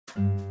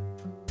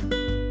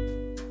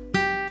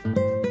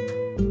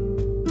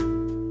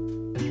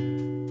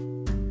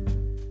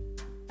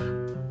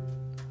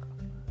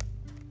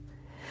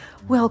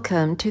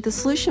Welcome to the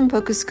Solution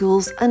Focused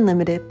Schools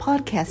Unlimited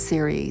podcast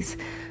series.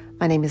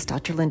 My name is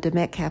Dr. Linda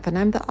Metcalf, and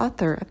I'm the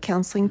author of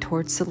Counseling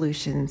Towards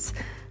Solutions,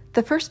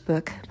 the first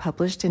book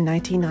published in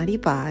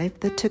 1995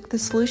 that took the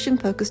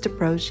solution-focused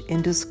approach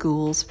into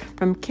schools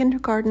from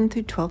kindergarten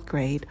through 12th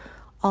grade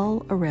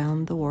all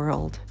around the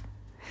world.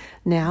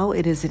 Now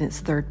it is in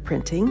its third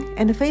printing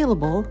and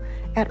available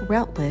at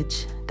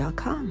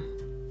Routledge.com.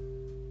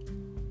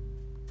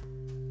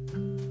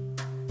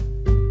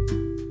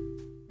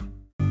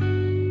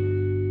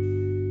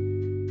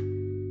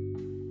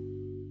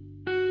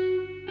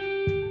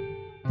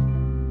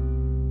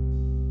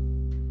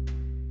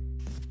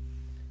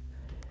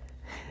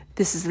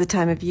 This is the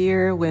time of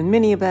year when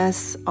many of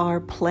us are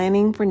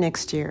planning for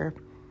next year.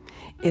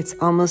 It's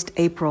almost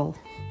April.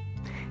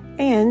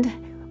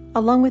 And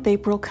along with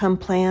April come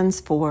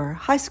plans for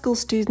high school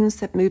students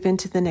that move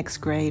into the next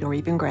grade or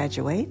even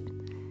graduate.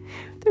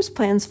 There's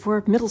plans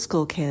for middle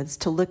school kids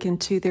to look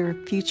into their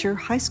future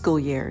high school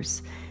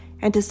years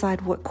and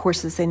decide what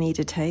courses they need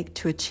to take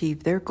to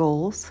achieve their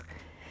goals.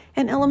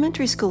 And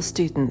elementary school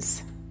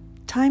students,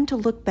 time to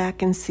look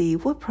back and see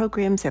what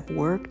programs have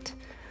worked,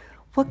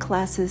 what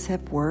classes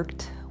have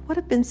worked, what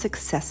have been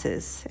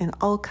successes in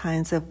all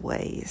kinds of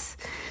ways.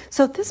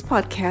 So this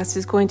podcast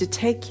is going to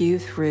take you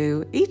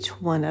through each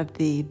one of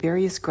the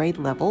various grade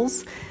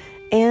levels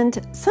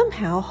and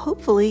somehow,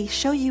 hopefully,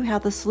 show you how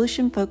the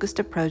solution-focused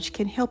approach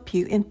can help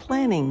you in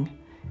planning.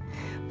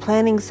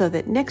 Planning so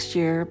that next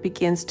year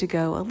begins to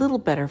go a little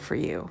better for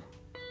you.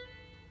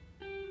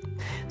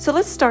 So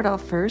let's start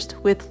off first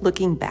with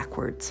looking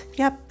backwards.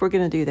 Yep, we're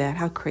going to do that.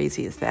 How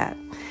crazy is that?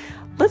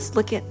 Let's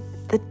look at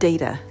the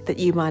data that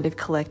you might have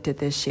collected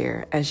this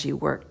year as you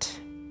worked.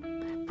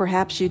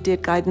 Perhaps you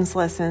did guidance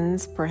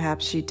lessons,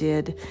 perhaps you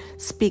did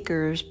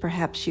speakers,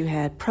 perhaps you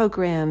had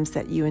programs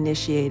that you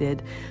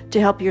initiated to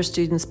help your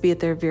students be at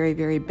their very,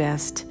 very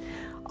best.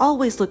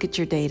 Always look at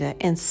your data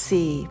and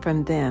see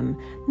from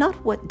them not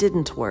what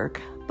didn't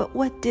work, but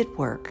what did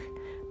work.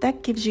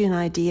 That gives you an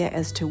idea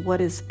as to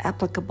what is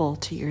applicable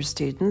to your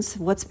students,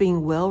 what's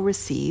being well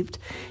received,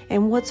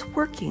 and what's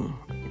working.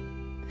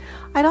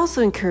 I'd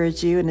also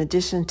encourage you, in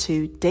addition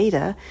to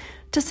data,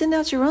 to send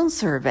out your own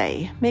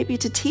survey, maybe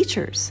to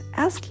teachers,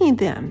 asking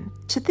them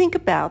to think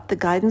about the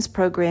guidance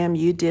program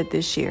you did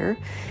this year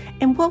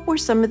and what were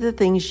some of the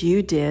things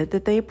you did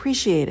that they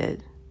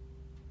appreciated.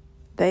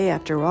 They,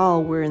 after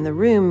all, were in the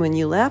room when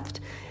you left.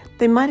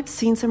 They might have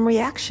seen some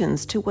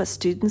reactions to what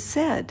students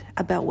said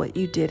about what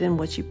you did and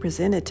what you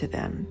presented to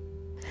them.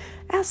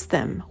 Ask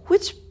them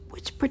which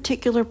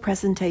particular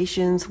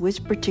presentations,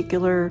 which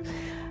particular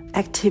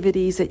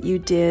activities that you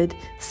did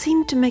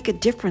seemed to make a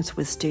difference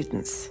with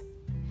students?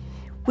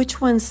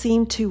 Which ones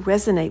seemed to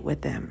resonate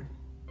with them?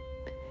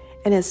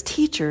 And as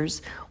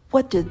teachers,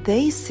 what did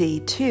they see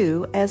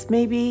too as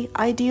maybe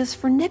ideas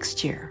for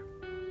next year?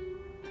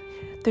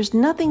 There's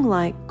nothing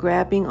like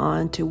grabbing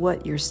on to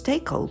what your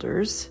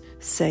stakeholders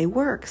say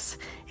works.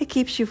 It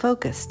keeps you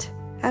focused.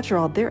 After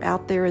all, they're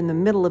out there in the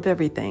middle of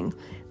everything.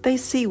 They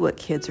see what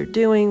kids are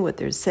doing, what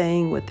they're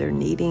saying, what they're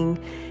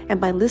needing, and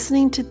by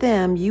listening to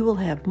them, you will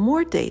have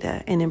more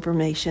data and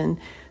information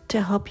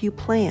to help you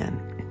plan.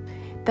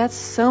 That's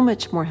so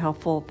much more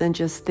helpful than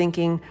just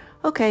thinking,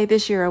 okay,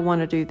 this year I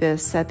want to do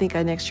this. I think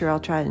next year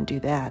I'll try and do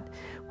that,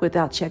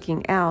 without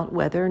checking out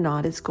whether or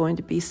not it's going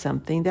to be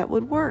something that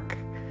would work.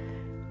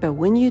 But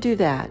when you do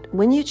that,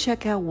 when you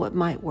check out what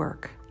might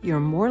work, you're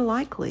more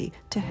likely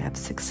to have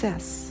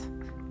success.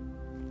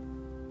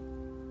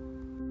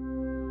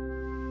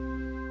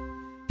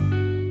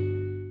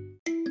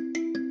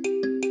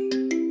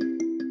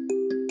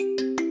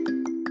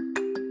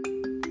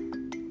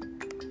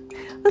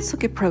 Let's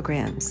look at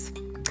programs.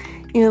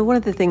 One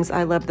of the things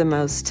I love the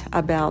most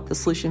about the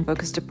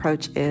solution-focused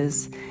approach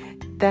is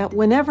that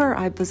whenever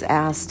I was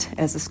asked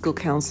as a school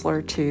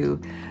counselor to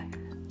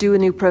do a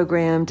new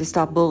program to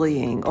stop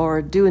bullying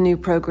or do a new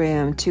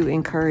program to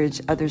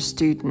encourage other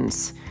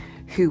students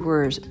who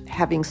were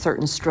having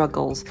certain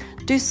struggles,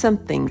 do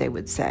something, they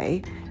would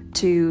say,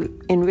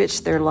 to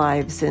enrich their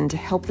lives and to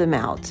help them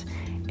out.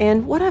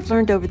 And what I've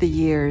learned over the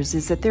years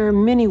is that there are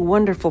many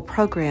wonderful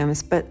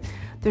programs, but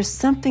there's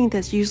something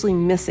that's usually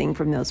missing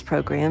from those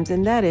programs,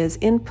 and that is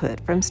input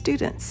from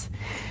students.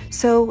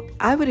 So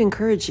I would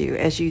encourage you,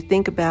 as you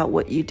think about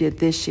what you did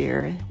this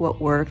year, what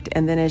worked,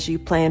 and then as you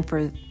plan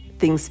for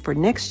things for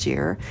next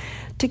year,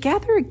 to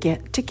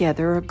get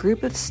together a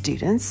group of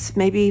students,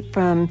 maybe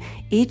from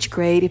each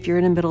grade if you're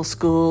in a middle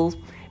school,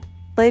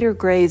 later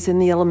grades in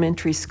the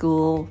elementary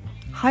school,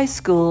 high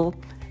school,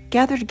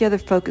 gather together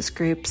focus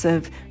groups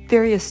of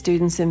various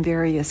students in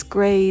various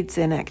grades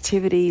and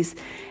activities,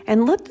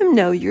 and let them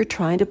know you're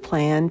trying to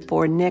plan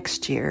for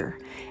next year.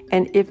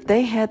 And if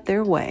they had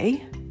their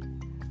way,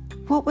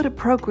 what would a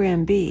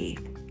program be?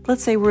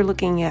 Let's say we're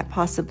looking at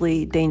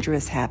possibly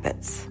dangerous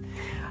habits,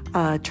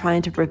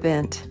 trying to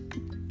prevent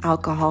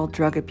alcohol,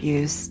 drug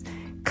abuse,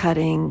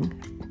 cutting,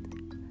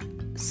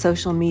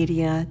 social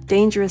media,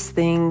 dangerous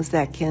things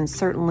that can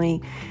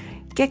certainly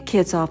get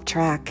kids off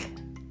track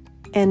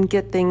and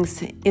get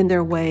things in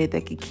their way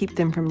that could keep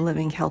them from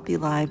living healthy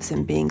lives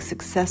and being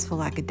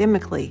successful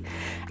academically,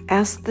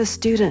 ask the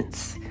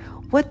students,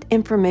 what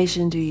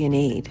information do you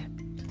need?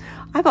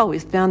 I've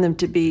always found them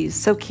to be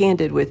so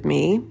candid with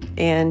me,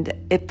 and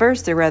at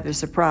first they're rather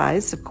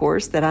surprised, of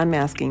course, that I'm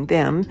asking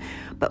them.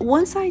 But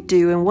once I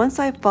do, and once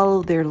I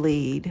follow their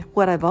lead,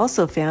 what I've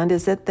also found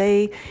is that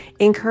they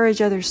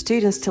encourage other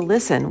students to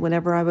listen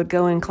whenever I would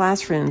go in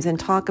classrooms and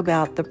talk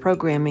about the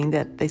programming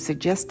that they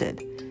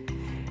suggested.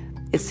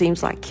 It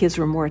seems like kids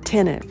were more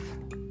attentive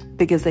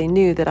because they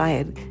knew that I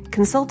had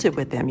consulted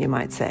with them, you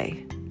might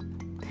say.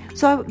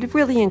 So I would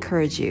really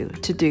encourage you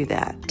to do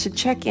that, to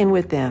check in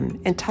with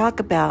them and talk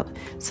about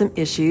some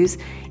issues.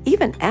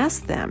 Even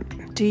ask them,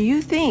 do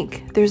you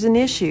think there's an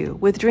issue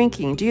with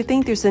drinking? Do you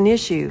think there's an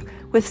issue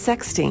with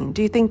sexting?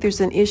 Do you think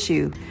there's an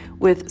issue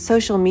with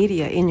social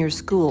media in your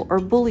school or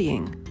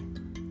bullying?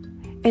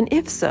 And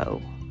if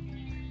so,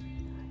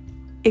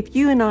 if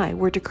you and I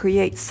were to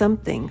create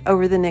something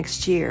over the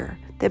next year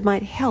that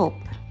might help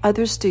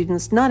other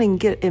students not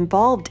get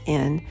involved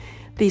in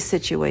these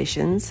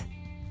situations,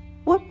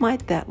 what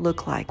might that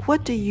look like?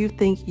 What do you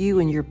think you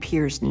and your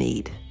peers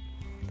need?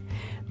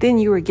 Then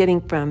you are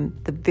getting from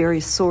the very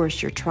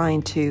source you're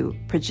trying to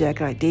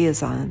project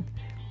ideas on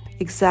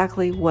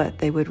exactly what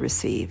they would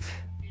receive.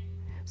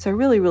 So I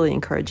really, really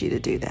encourage you to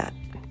do that.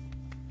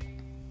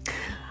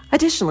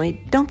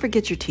 Additionally, don't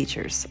forget your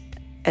teachers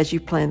as you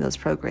plan those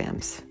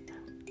programs.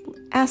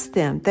 Ask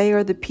them. They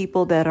are the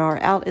people that are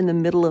out in the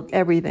middle of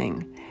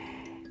everything.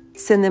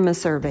 Send them a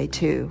survey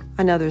too,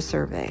 another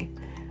survey,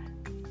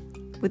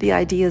 with the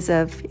ideas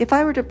of, if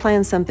I were to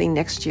plan something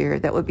next year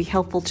that would be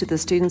helpful to the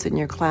students in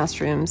your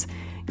classrooms,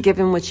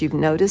 given what you've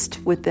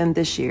noticed with them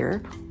this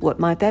year, what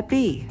might that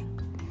be?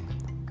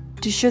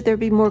 Should there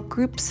be more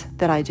groups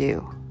that I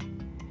do?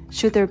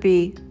 Should there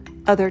be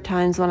other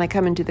times when I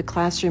come into the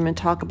classroom and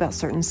talk about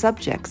certain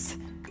subjects?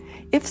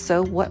 If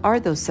so, what are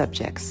those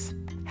subjects?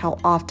 How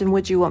often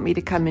would you want me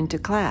to come into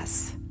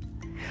class?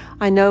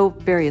 I know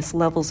various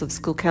levels of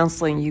school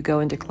counseling, you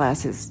go into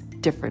classes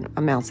different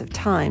amounts of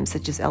time,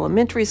 such as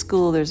elementary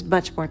school, there's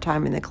much more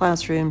time in the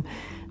classroom.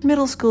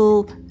 Middle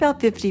school, about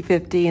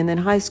 50-50, and then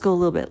high school, a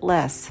little bit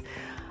less.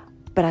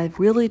 But I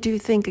really do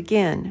think,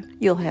 again,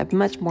 you'll have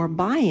much more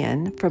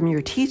buy-in from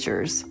your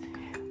teachers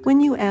when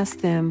you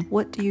ask them,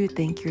 what do you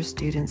think your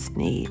students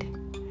need?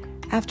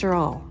 After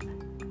all,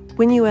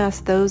 when you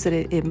ask those that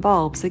it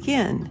involves,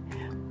 again,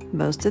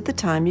 most of the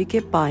time you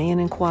get buy-in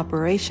and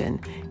cooperation,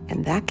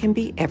 and that can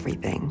be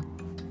everything.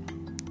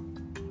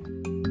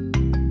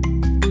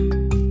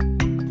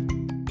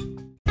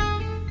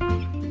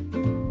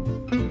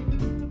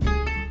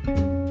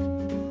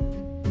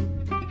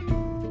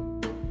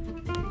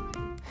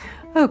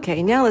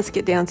 Okay, now let's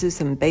get down to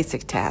some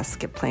basic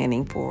tasks of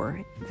planning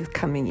for the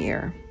coming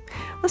year.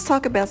 Let's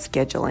talk about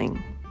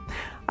scheduling.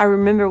 I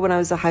remember when I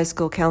was a high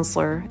school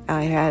counselor,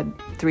 I had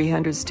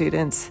 300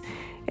 students,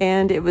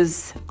 and it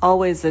was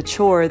always a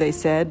chore, they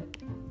said,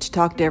 to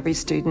talk to every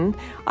student.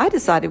 I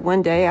decided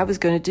one day I was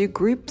going to do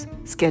group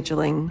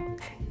scheduling.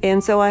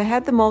 And so I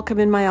had them all come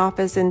in my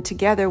office, and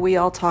together we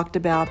all talked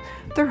about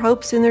their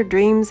hopes and their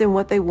dreams and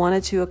what they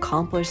wanted to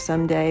accomplish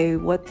someday,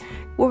 what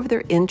were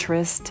their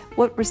interests,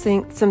 what were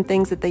some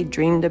things that they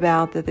dreamed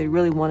about that they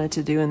really wanted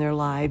to do in their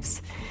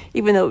lives,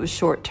 even though it was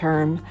short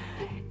term.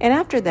 And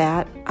after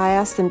that, I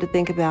asked them to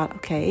think about,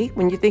 okay,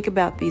 when you think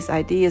about these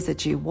ideas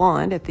that you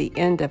want at the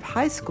end of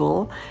high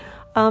school,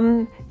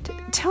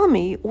 tell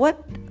me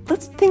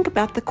let's think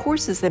about the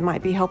courses that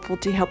might be helpful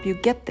to help you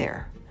get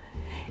there.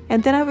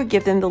 And then I would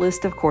give them the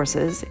list of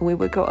courses, and we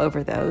would go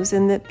over those.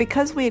 And that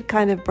because we had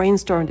kind of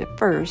brainstormed at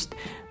first,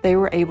 they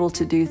were able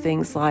to do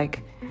things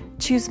like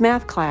choose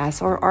math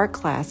class or art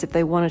class if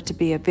they wanted to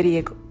be a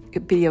video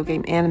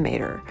game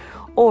animator.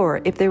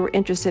 Or if they were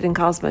interested in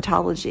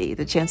cosmetology,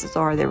 the chances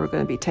are they were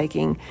going to be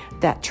taking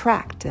that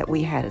track that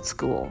we had at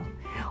school.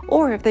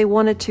 Or if they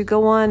wanted to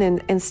go on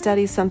and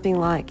study something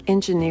like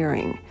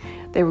engineering,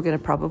 they were going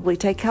to probably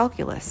take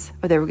calculus,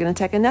 or they were going to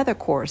take another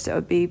course that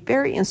would be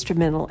very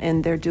instrumental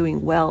in their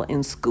doing well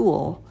in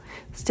school,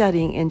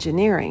 studying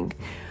engineering.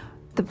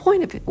 The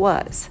point of it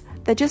was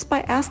that just by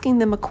asking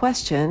them a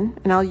question,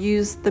 and I'll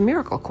use the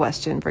miracle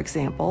question, for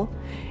example,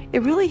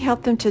 it really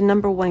helped them to,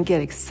 number one,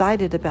 get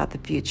excited about the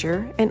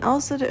future, and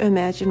also to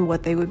imagine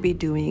what they would be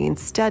doing and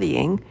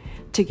studying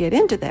to get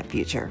into that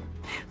future.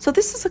 So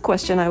this is a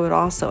question I would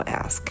also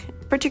ask,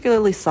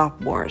 particularly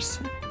sophomores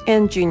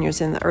and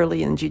juniors in the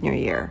early and junior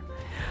year.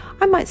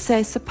 I might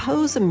say,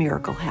 suppose a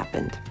miracle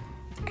happened,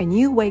 and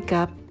you wake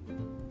up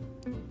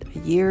a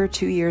year or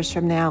 2 years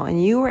from now,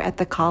 and you are at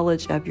the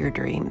college of your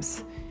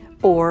dreams,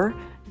 or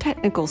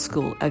technical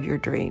school of your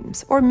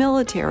dreams, or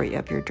military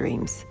of your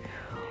dreams.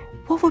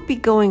 What would be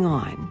going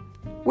on?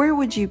 Where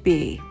would you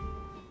be?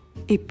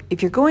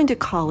 If you're going to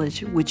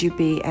college, would you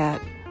be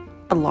at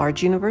a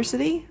large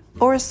university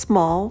or a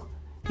small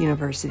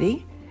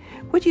university?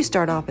 Would you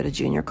start off at a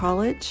junior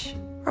college,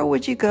 or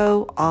would you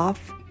go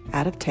off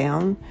out of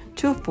town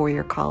to a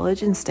four-year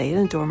college and stay in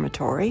a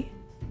dormitory?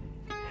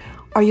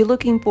 Are you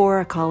looking for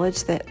a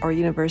college or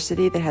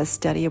university that has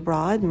study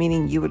abroad,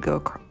 meaning you would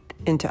go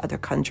into other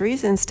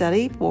countries and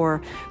study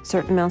for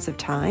certain amounts of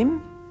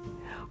time?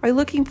 Are you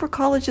looking for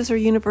colleges or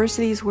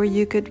universities where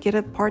you could get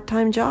a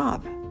part-time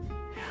job?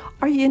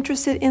 Are you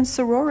interested in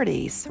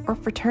sororities or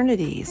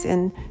fraternities?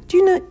 And do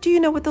you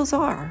know what those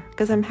are?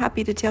 Because I'm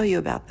happy to tell you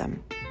about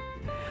them.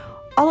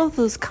 All of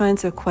those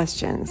kinds of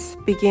questions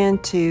began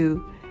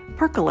to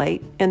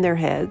percolate in their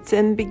heads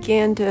and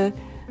began to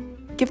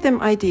give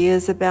them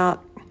ideas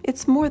about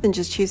it's more than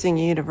just choosing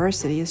a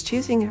university, it's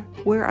choosing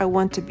where I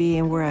want to be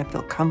and where I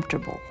feel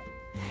comfortable.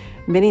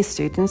 Many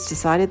students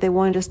decided they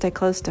wanted to stay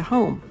close to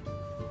home.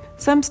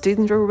 Some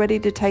students were ready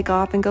to take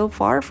off and go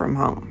far from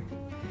home.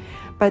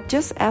 But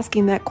just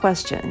asking that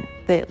question,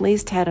 they at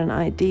least had an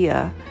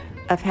idea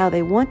of how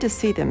they want to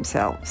see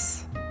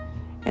themselves.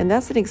 And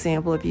that's an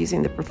example of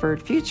using the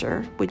preferred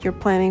future when you're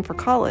planning for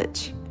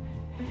college.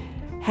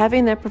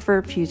 Having that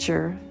preferred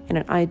future and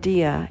an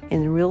idea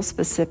in real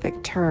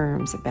specific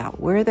terms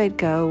about where they'd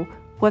go,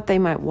 what they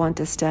might want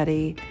to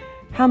study,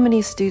 how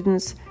many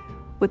students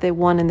would they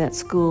want in that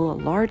school, a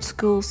large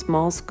school,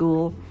 small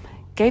school,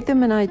 gave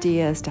them an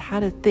idea as to how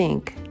to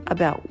think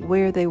about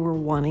where they were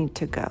wanting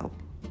to go.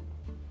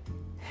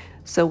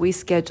 So we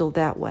scheduled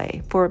that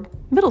way. For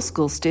middle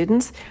school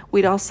students,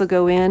 we'd also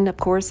go in, of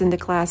course, into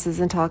classes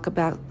and talk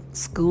about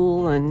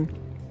school and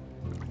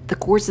the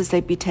courses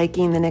they'd be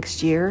taking the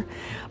next year.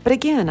 But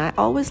again, I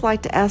always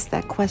like to ask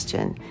that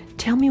question,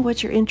 tell me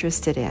what you're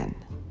interested in.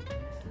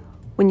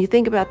 When you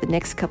think about the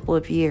next couple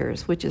of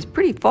years, which is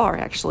pretty far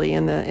actually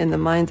in the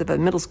minds of a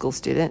middle school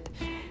student,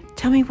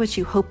 tell me what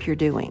you hope you're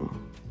doing.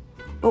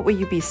 What will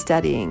you be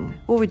studying?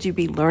 What would you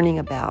be learning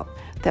about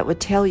that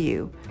would tell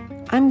you,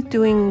 I'm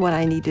doing what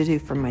I need to do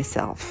for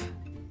myself?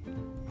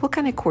 What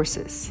kind of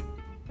courses?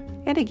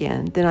 And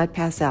again, then I'd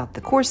pass out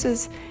the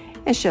courses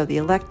and show the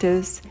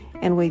electives,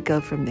 and we'd go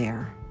from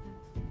there.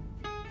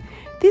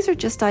 These are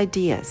just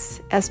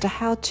ideas as to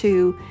how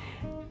to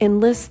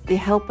enlist the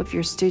help of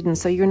your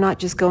students so you're not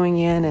just going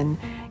in and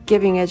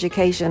giving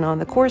education on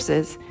the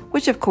courses,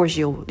 which of course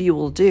you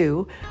will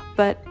do,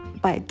 but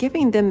by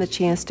giving them the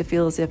chance to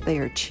feel as if they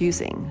are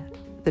choosing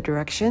the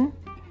direction,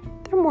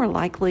 they're more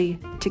likely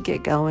to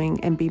get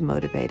going and be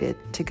motivated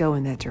to go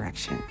in that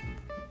direction.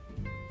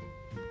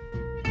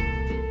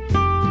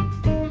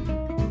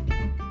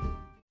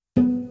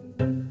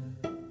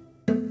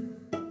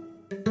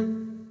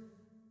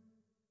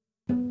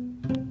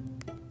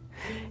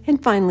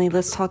 And finally,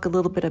 let's talk a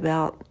little bit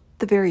about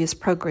the various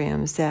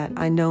programs that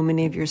I know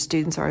many of your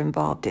students are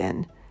involved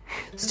in.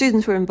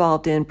 Students were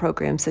involved in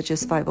programs such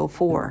as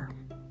 504.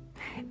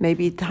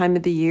 Maybe time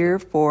of the year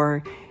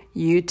for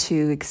you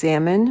to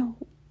examine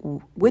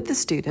with the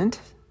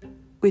student,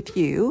 with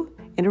you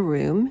in a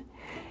room,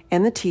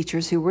 and the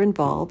teachers who were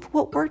involved,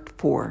 what worked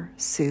for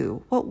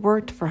Sue, what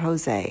worked for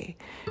Jose,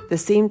 that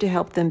seemed to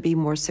help them be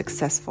more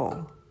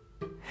successful.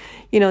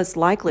 You know, it's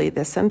likely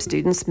that some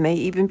students may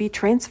even be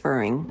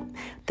transferring.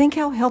 Think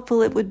how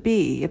helpful it would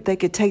be if they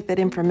could take that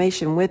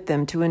information with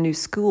them to a new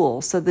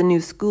school so the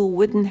new school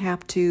wouldn't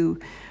have to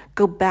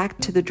go back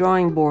to the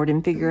drawing board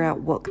and figure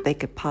out what they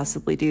could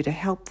possibly do to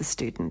help the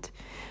student.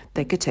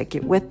 They could take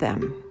it with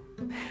them.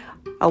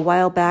 A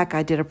while back,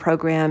 I did a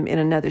program in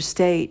another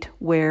state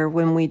where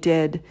when we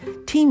did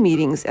team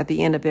meetings at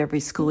the end of every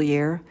school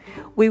year,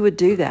 we would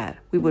do that.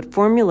 We would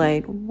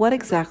formulate what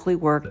exactly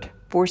worked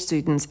for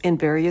students in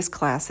various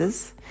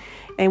classes,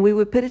 and we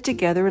would put it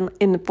together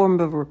in the form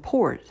of a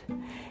report.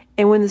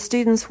 And when the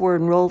students were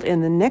enrolled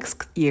in the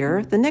next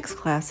year, the next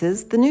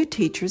classes, the new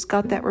teachers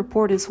got that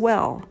report as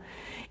well.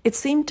 It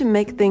seemed to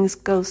make things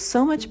go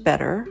so much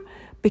better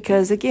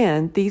because,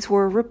 again, these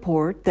were a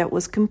report that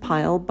was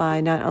compiled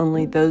by not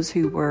only those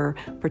who were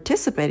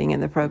participating in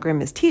the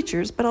program as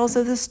teachers, but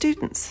also the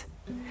students.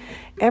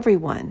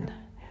 Everyone,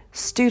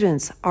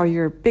 students are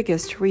your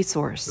biggest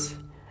resource.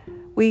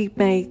 We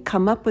may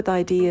come up with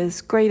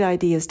ideas, great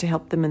ideas to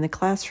help them in the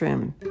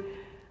classroom,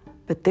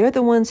 but they're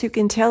the ones who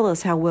can tell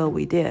us how well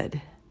we did.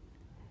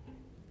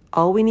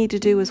 All we need to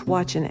do is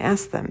watch and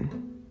ask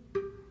them.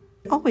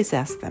 Always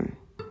ask them.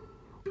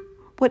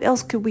 What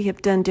else could we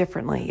have done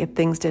differently if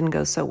things didn't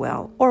go so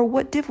well? Or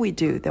what did we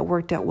do that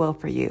worked out well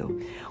for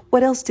you?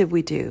 What else did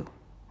we do?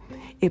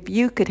 If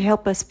you could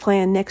help us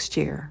plan next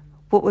year,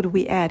 what would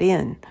we add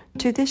in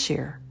to this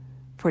year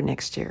for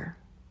next year?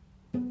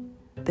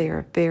 They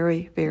are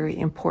very, very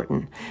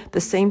important.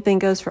 The same thing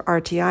goes for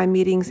RTI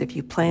meetings. If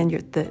you plan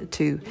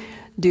to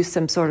do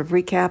some sort of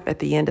recap at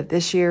the end of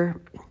this year,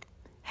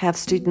 have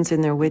students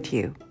in there with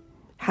you.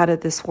 How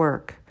did this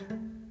work?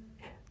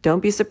 Don't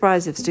be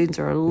surprised if students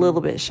are a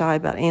little bit shy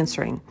about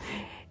answering.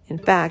 In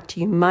fact,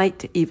 you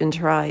might even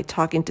try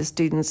talking to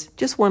students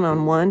just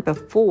one-on-one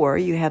before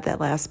you have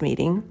that last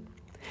meeting.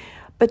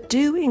 But I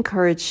do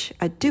encourage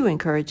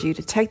you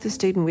to take the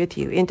student with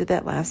you into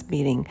that last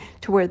meeting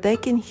to where they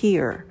can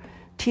hear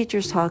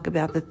teachers talk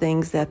about the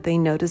things that they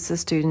notice the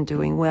student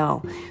doing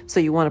well. So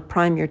you want to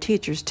prime your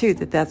teachers too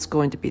that that's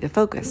going to be the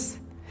focus.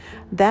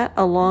 That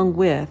along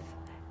with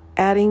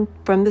adding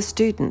from the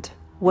student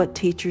what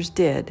teachers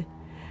did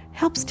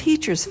helps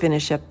teachers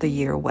finish up the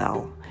year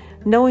well,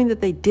 knowing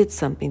that they did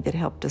something that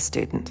helped a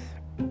student.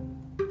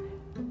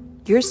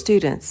 Your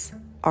students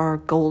are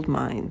gold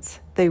mines.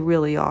 They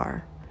really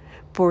are,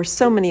 for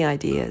so many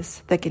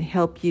ideas that can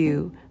help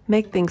you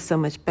make things so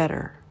much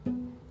better.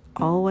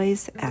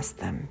 Always ask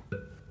them.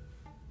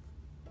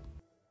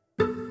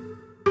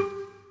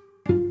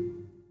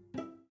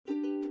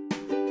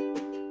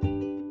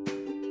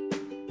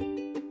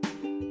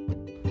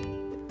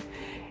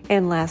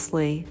 And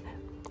lastly,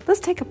 let's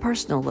take a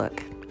personal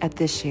look at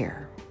this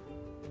year.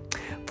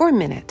 For a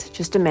minute,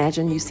 just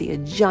imagine you see a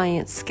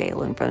giant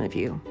scale in front of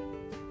you.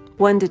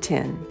 1 to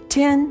 10.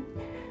 10,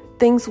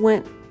 things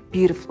went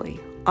beautifully,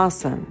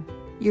 awesome.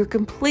 You're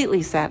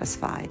completely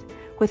satisfied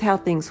with how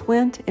things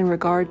went in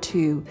regard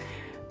to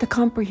the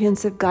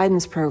comprehensive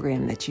guidance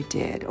program that you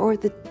did, or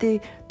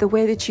the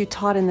way that you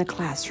taught in the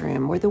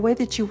classroom, or the way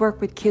that you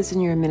work with kids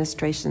in your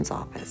administration's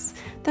office.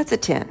 That's a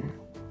 10.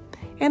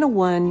 And a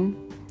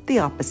 1, the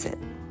opposite.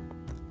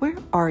 Where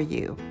are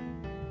you?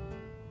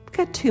 You've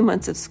got 2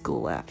 months of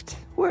school left.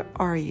 Where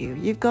are you?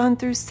 You've gone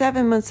through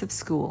 7 months of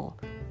school.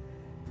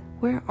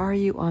 Where are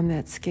you on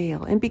that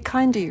scale? And be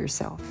kind to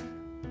yourself.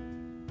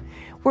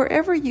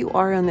 Wherever you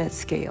are on that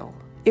scale,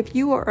 if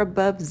you are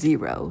above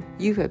 0,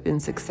 you have been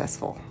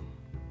successful.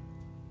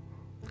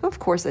 Of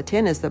course, a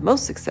 10 is the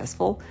most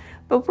successful,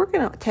 but we're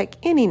going to take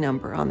any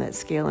number on that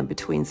scale in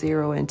between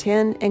 0 and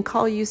 10 and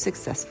call you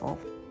successful.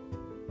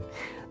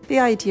 The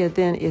idea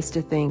then is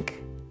to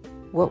think,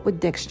 what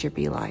would next year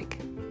be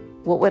like?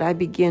 What would I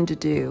begin to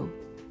do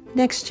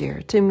next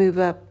year to move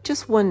up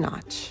just 1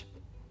 notch?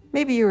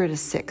 Maybe you're at a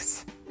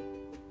 6.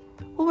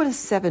 What would a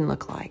 7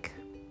 look like?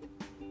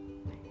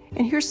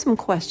 And here's some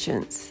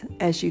questions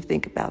as you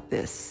think about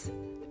this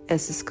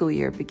as the school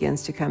year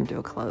begins to come to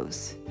a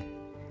close.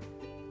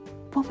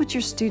 What would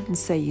your students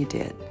say you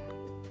did?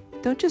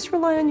 Don't just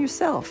rely on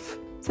yourself.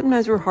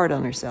 Sometimes we're hard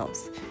on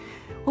ourselves.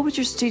 What would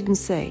your students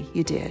say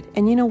you did?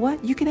 And you know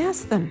what? You can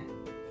ask them.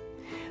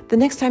 The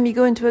next time you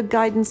go into a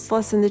guidance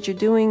lesson that you're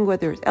doing,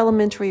 whether it's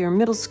elementary or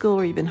middle school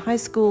or even high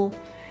school,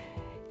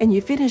 and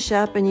you finish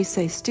up and you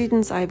say,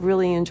 students, I've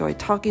really enjoyed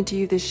talking to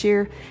you this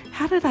year.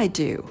 How did I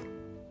do?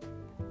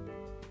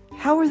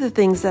 How are the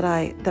things that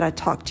I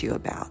talked to you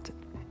about?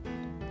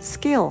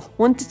 Scale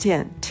 1 to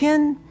 10.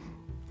 10,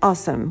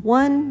 awesome.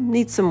 1,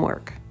 needs some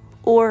work.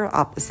 Or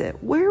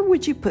opposite, where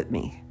would you put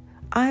me?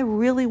 I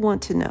really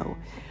want to know,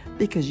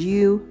 because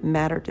you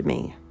matter to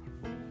me.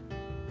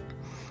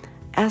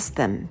 Ask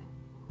them.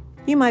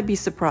 You might be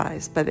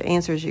surprised by the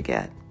answers you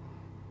get.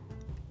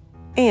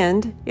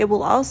 And it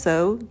will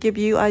also give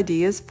you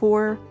ideas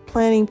for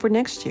planning for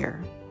next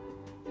year.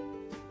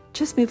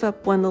 Just move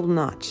up 1 little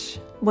notch,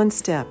 1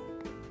 step.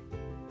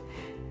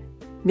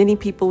 Many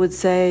people would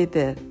say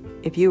that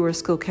if you were a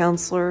school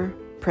counselor,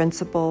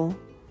 principal,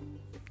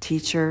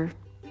 teacher,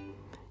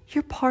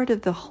 you're part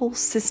of the whole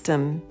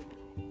system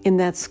in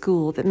that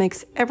school that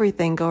makes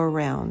everything go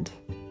around,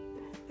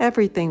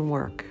 everything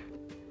work.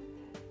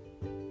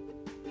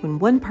 When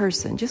one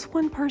person, just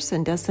one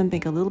person, does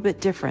something a little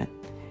bit different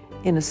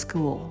in a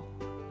school,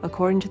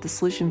 according to the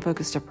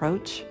solution-focused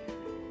approach,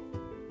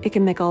 it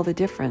can make all the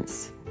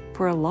difference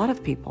for a lot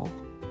of people.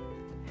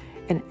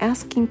 And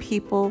asking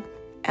people,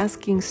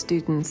 asking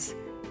students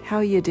how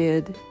you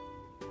did,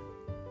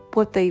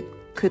 what they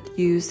could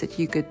use that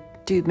you could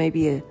do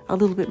maybe a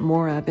little bit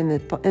more of in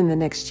the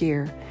next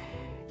year,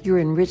 you're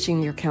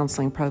enriching your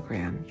counseling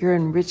program. You're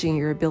enriching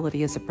your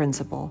ability as a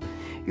principal.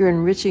 You're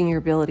enriching your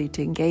ability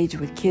to engage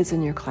with kids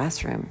in your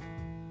classroom.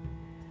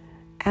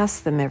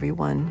 Ask them,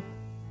 everyone.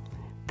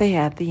 They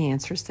have the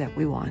answers that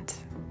we want.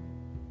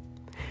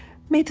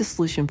 May the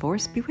Solution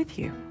Force be with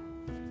you.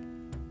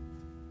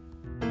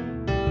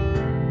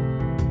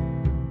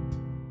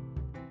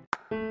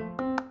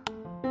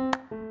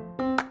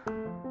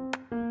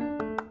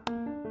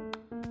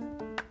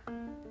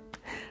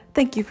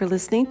 Thank you for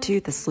listening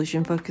to the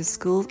Solution Focused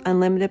Schools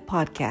Unlimited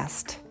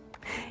podcast.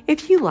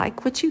 If you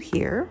like what you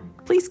hear,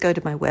 please go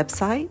to my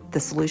website, The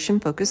Solution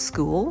Focused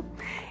School,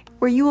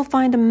 where you will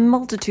find a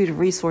multitude of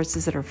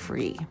resources that are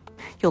free.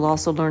 You'll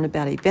also learn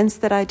about events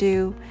that I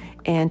do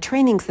and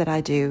trainings that I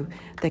do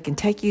that can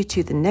take you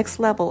to the next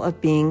level of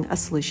being a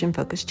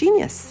solution-focused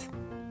genius.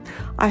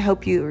 I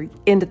hope your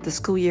end of the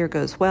school year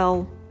goes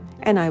well,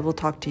 and I will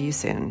talk to you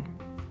soon.